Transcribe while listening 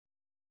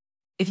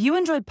If you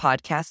enjoyed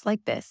podcasts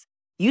like this,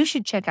 you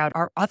should check out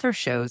our other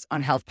shows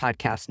on Health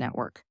Podcast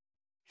Network.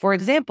 For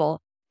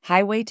example,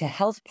 Highway to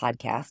Health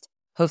podcast,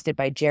 hosted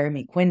by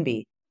Jeremy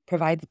Quinby,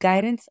 provides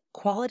guidance,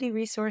 quality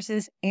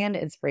resources, and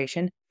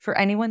inspiration for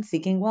anyone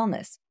seeking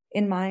wellness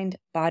in mind,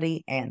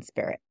 body, and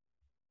spirit.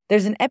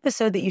 There's an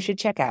episode that you should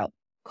check out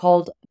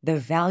called The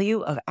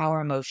Value of Our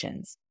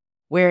Emotions,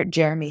 where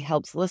Jeremy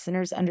helps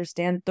listeners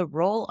understand the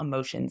role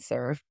emotions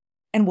serve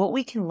and what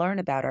we can learn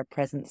about our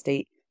present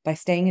state by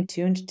staying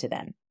attuned to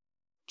them.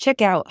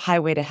 Check out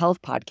Highway to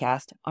Health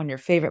podcast on your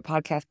favorite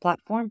podcast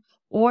platform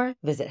or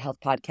visit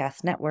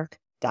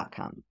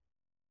healthpodcastnetwork.com.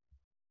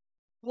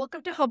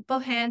 Welcome to Hopeful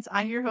Hands.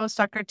 I'm your host,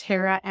 Dr.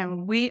 Tara,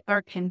 and we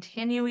are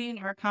continuing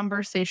our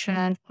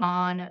conversation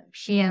on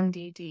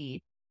PMDD.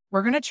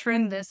 We're going to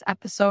turn this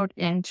episode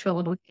into a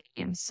little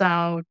game.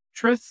 So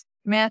truth,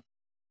 myth,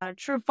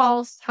 true,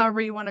 false, however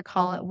you want to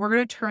call it. We're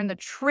going to turn the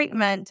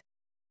treatment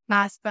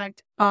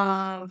aspect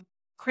of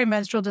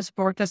premenstrual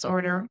dysphoric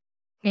disorder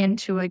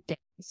into a game.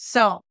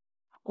 So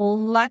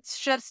let's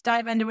just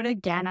dive into it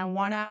again. I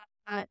want to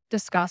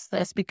discuss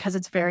this because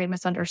it's very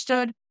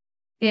misunderstood.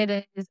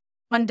 It is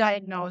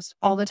undiagnosed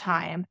all the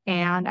time.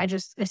 And I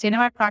see it in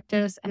my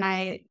practice, and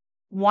I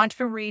want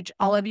to reach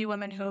all of you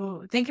women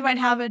who think you might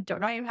have it,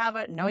 don't know you have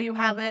it, know you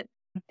have it,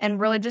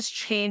 and really just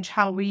change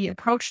how we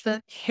approach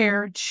the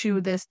care to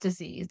this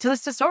disease, to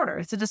this disorder.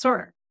 It's a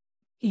disorder.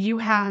 You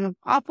have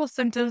awful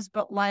symptoms,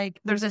 but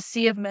like there's a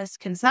sea of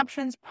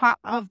misconceptions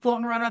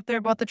floating around out there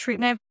about the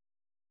treatment.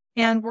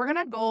 And we're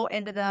going to go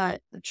into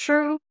the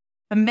true,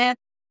 the myth,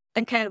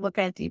 and kind of look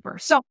at it deeper.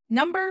 So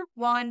number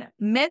one,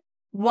 myth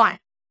one.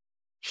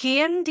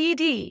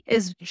 PMDD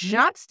is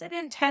just an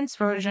intense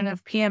version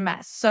of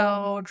PMS.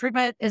 So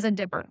treatment isn't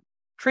different.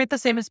 Treat the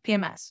same as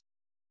PMS.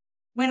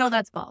 We know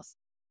that's false.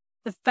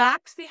 The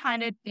facts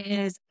behind it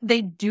is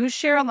they do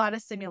share a lot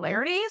of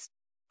similarities,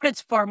 but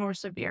it's far more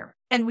severe.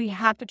 And we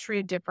have to treat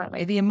it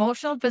differently. The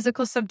emotional and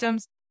physical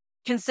symptoms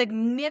can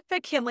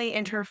significantly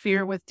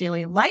interfere with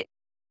daily life,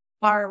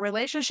 our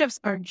relationships,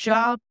 our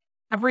job,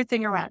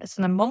 everything around us.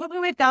 And the moment we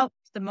wake up,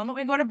 the moment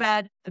we go to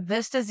bed,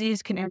 this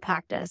disease can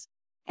impact us.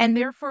 And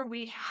therefore,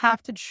 we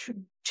have to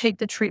take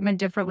the treatment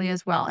differently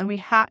as well. And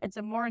it's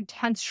a more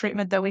intense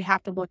treatment that we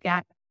have to look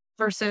at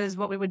versus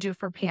what we would do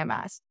for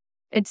PMS.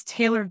 It's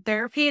tailored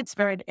therapy. It's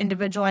very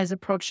individualized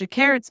approach to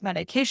care. It's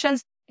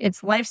medications.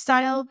 It's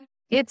lifestyle.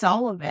 It's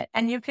all of it.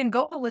 And you can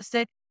go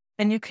holistic,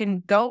 and you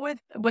can go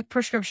with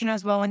prescription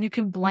as well, and you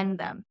can blend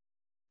them.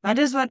 That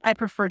is what I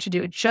prefer to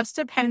do. It just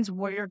depends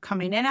where you're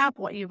coming in at,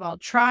 what you've all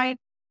tried,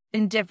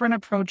 and different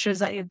approaches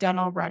that you've done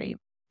already.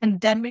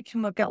 And then we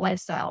can look at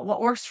lifestyle. What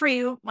works for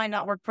you might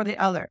not work for the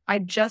other. I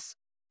just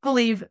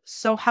believe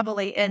so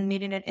heavily in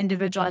needing an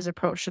individualized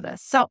approach to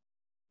this. So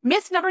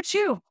myth number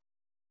two,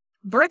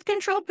 birth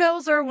control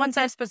pills are a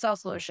one-size-fits-all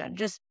solution.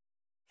 Just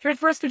here's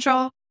birth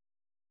control.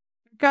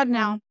 You're good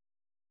now.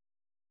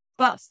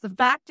 Plus, the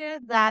fact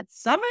is that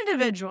some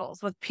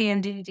individuals with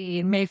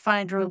PMDD may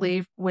find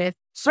relief with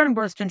certain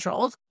birth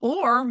controls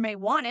or may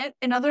want it,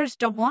 and others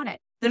don't want it.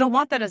 They don't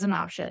want that as an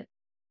option.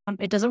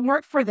 It doesn't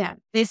work for them.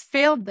 They've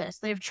failed this.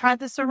 They've tried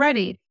this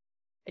already.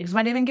 Things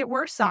might even get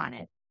worse on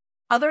it.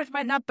 Others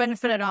might not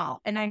benefit at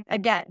all. And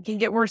again, can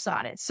get worse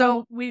on it.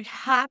 So we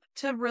have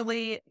to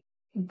really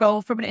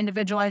go from an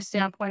individualized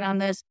standpoint on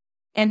this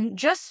and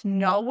just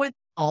know with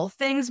all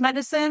things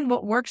medicine,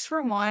 what works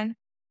for one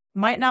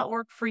might not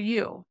work for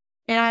you.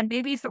 And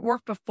maybe if it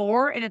worked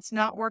before and it's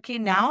not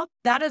working now,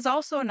 that is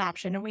also an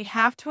option. And we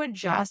have to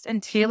adjust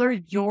and tailor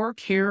your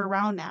care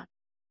around that.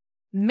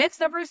 Myth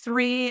number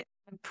three,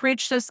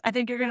 preach this. I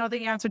think you're going to know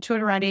the answer to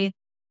it already.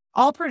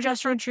 All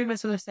progesterone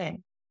treatments are the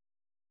same.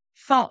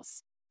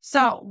 False.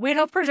 So we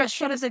know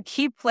progesterone is a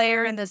key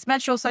player in this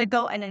menstrual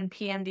cycle and in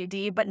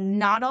PMDD, but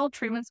not all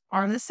treatments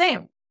are the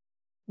same.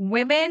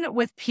 Women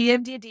with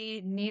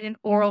PMDD need an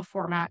oral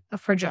format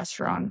of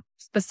progesterone,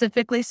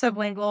 specifically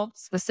sublingual,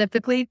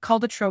 specifically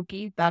called a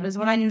troche. That is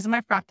what I use in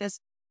my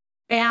practice.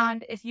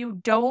 And if you're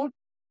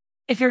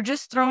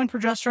just throwing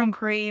progesterone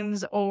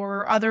creams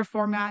or other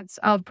formats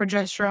of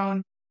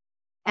progesterone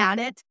at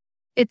it,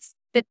 it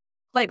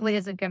likely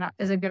isn't gonna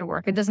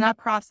work. It does not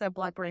cross that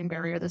blood-brain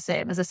barrier the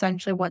same, is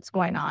essentially what's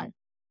going on.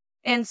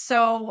 And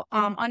so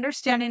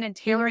understanding and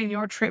tailoring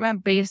your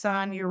treatment based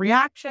on your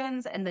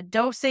reactions and the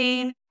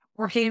dosing,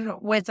 working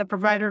with a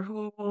provider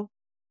who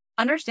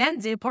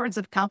understands the importance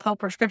of health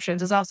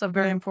prescriptions is also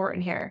very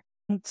important here.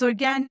 So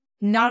again,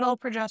 not all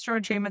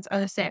progesterone treatments are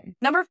the same.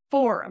 Number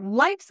four,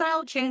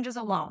 lifestyle changes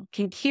alone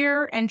can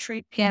cure and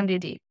treat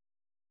PMDD.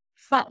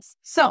 False.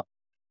 So,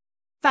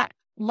 fact,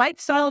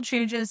 lifestyle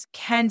changes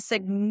can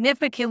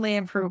significantly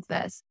improve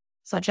this,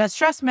 such as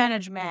stress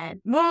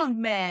management,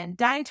 movement,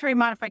 dietary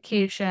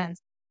modifications.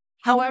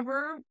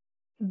 However,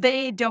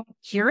 they don't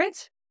cure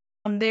it.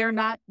 They're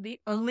not the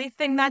only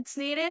thing that's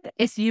needed.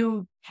 If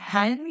you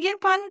can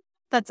get one,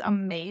 that's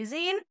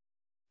amazing.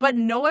 But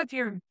know if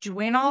you're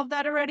doing all of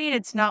that already and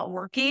it's not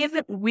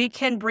working, we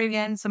can bring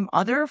in some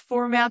other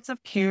formats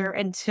of care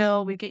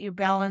until we get you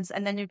balanced,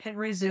 and then you can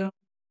resume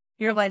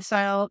your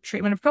lifestyle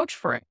treatment approach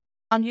for it.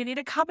 You need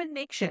a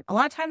combination. A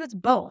lot of times it's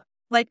both.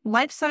 Like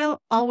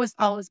lifestyle always,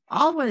 always,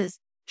 always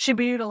should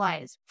be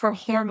utilized for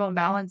hormone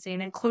balancing,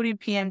 including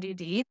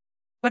PMDD,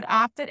 but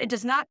often it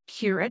does not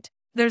cure it.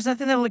 There's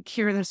nothing that will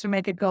cure this or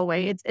make it go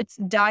away. It's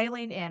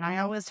dialing in. I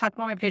always talk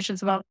about my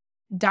patients about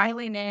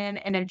dialing in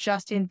and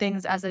adjusting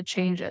things as it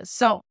changes.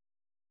 So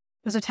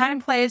there's a time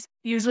and place.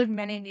 Usually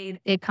many need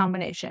a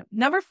combination.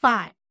 Number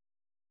 5,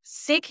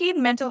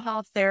 seeking mental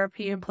health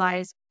therapy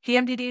implies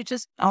PMDD is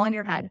just all in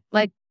your head.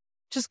 Like,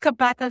 just cut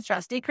back on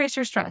stress, decrease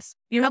your stress.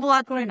 You have a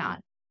lot going on.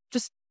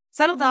 Just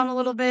settle down a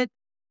little bit,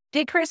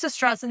 decrease the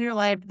stress in your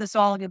life. This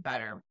will all get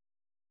better.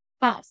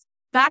 But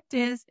fact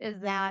is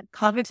that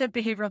cognitive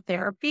behavioral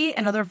therapy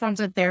and other forms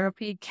of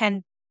therapy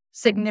can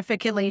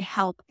significantly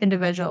help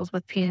individuals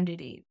with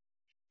PMDD.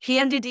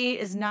 PMDD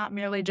is not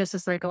merely just a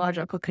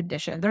psychological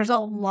condition. There's a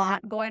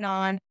lot going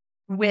on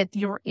with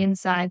your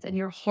insides and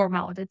your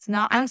hormones. It's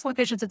not, I'm some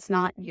patients, it's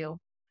not you.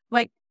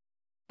 Like,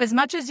 as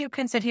much as you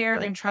can sit here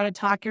and try to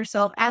talk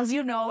yourself, as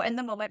you know, in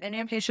the moment, and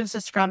your patients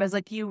describe as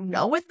like, in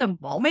the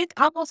moment,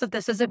 almost that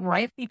this isn't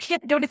right, you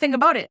can't do anything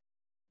about it.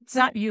 It's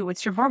not you,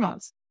 it's your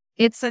hormones.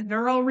 It's the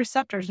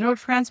neuroreceptors,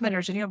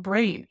 neurotransmitters in your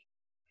brain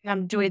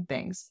doing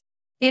things.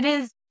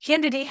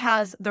 PMDD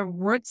has the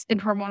roots in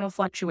hormonal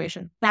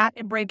fluctuation, that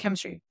in brain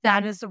chemistry.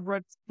 That is the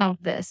roots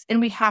of this. And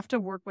we have to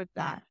work with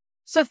that.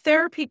 So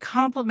therapy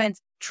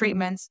complements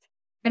treatments.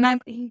 And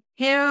I'm a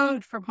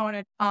huge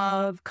proponent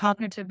of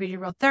cognitive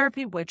behavioral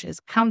therapy, which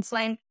is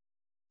counseling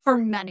for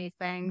many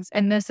things.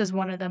 And this is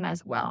one of them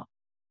as well.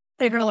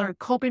 They're going to learn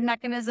coping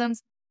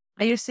mechanisms.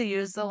 I used to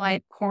use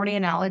the corny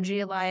analogy,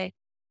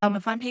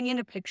 if I'm painting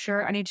a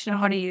picture, I need to know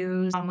how to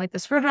use the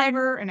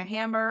screwdriver and a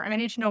hammer, and I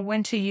need to know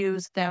when to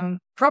use them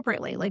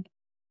appropriately. Like,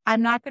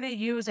 I'm not going to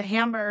use a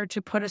hammer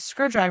to put a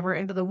screwdriver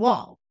into the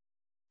wall.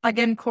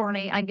 Again,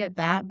 corny, I get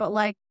that,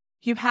 but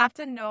you have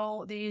to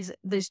know these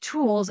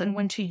tools and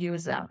when to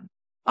use them.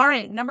 All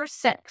right, number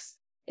 6.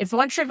 If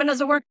one treatment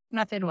doesn't work,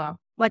 nothing will.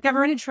 I've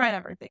already tried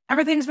everything.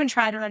 Everything's been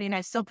tried already, and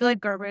I still feel like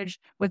garbage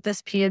with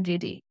this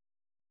PMDD.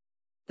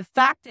 The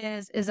fact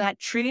is that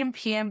treating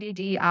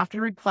PMDD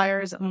often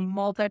requires a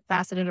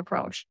multifaceted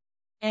approach.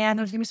 And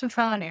there's going to be some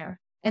trial and error.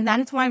 And that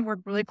is why I work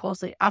really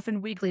closely,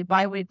 often weekly,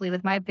 bi-weekly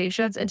with my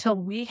patients until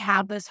we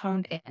have this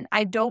honed in.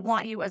 I don't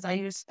want you, as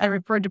I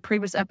referred to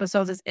previous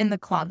episodes, as in the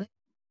closet.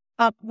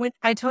 When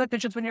I tell my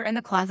patients, when you're in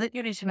the closet,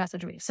 you need to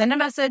message me. Send a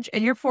message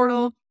in your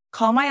portal,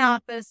 call my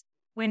office.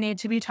 We need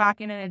to be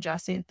talking and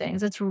adjusting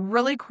things. It's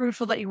really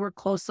crucial that you work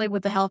closely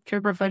with the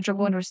healthcare professional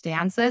who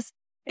understands this.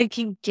 It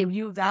can give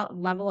you that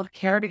level of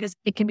care because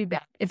it can be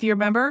bad. If you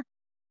remember,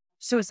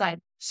 suicide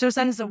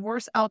is the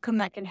worst outcome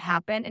that can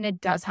happen. And it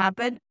does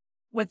happen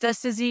with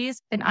this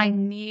disease. And I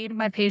need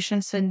my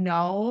patients to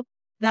know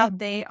that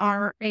they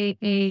are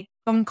a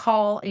phone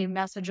call, a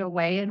message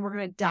away, and we're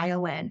going to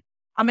dial in.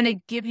 I'm going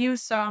to give you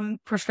some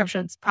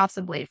prescriptions,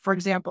 possibly, for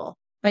example,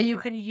 that you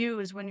can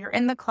use when you're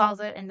in the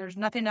closet and there's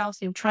nothing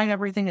else. You've tried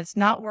everything. It's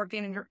not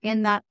working. And you're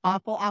in that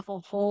awful,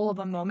 awful hole of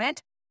a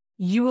moment.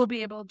 You will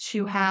be able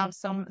to have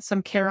some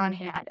care on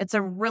hand. It's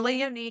a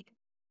really unique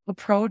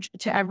approach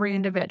to every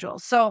individual.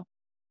 So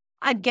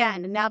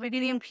again,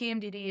 navigating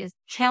PMDD is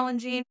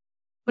challenging,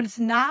 but it's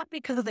not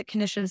because of the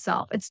condition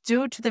itself. It's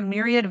due to the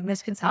myriad of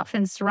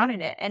misconceptions surrounding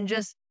it and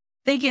just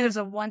thinking there's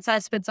a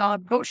one-size-fits-all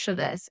approach to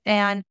this.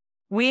 And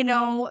we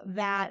know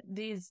that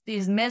these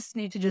myths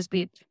need to just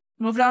be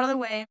moved out of the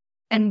way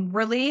and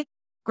really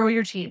grow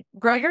your team.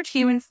 Grow your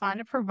team and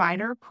find a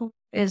provider who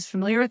is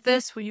familiar with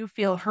this, who you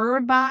feel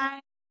heard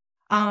by.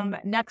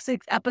 Next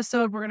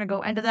episode, we're going to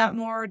go into that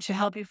more to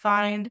help you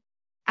find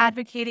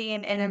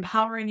advocating and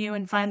empowering you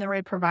and find the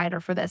right provider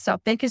for this. So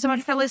thank you so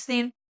much for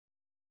listening.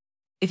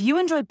 If you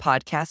enjoyed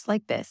podcasts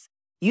like this,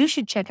 you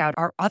should check out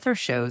our other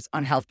shows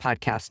on Health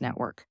Podcast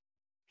Network.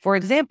 For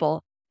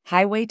example,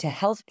 Highway to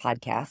Health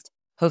podcast,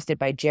 hosted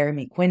by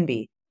Jeremy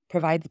Quinby,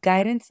 provides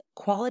guidance,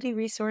 quality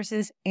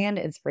resources, and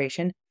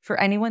inspiration for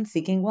anyone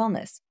seeking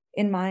wellness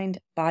in mind,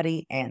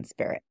 body, and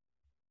spirit.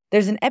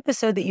 There's an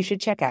episode that you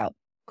should check out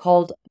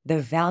called The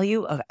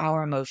Value of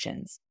Our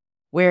Emotions,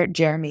 where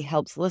Jeremy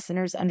helps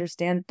listeners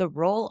understand the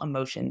role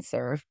emotions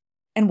serve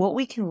and what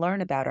we can learn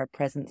about our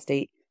present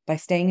state by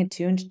staying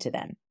attuned to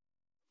them.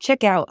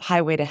 Check out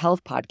Highway to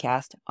Health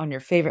podcast on your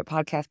favorite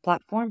podcast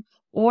platform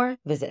or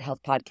visit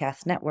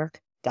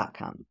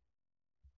healthpodcastnetwork.com.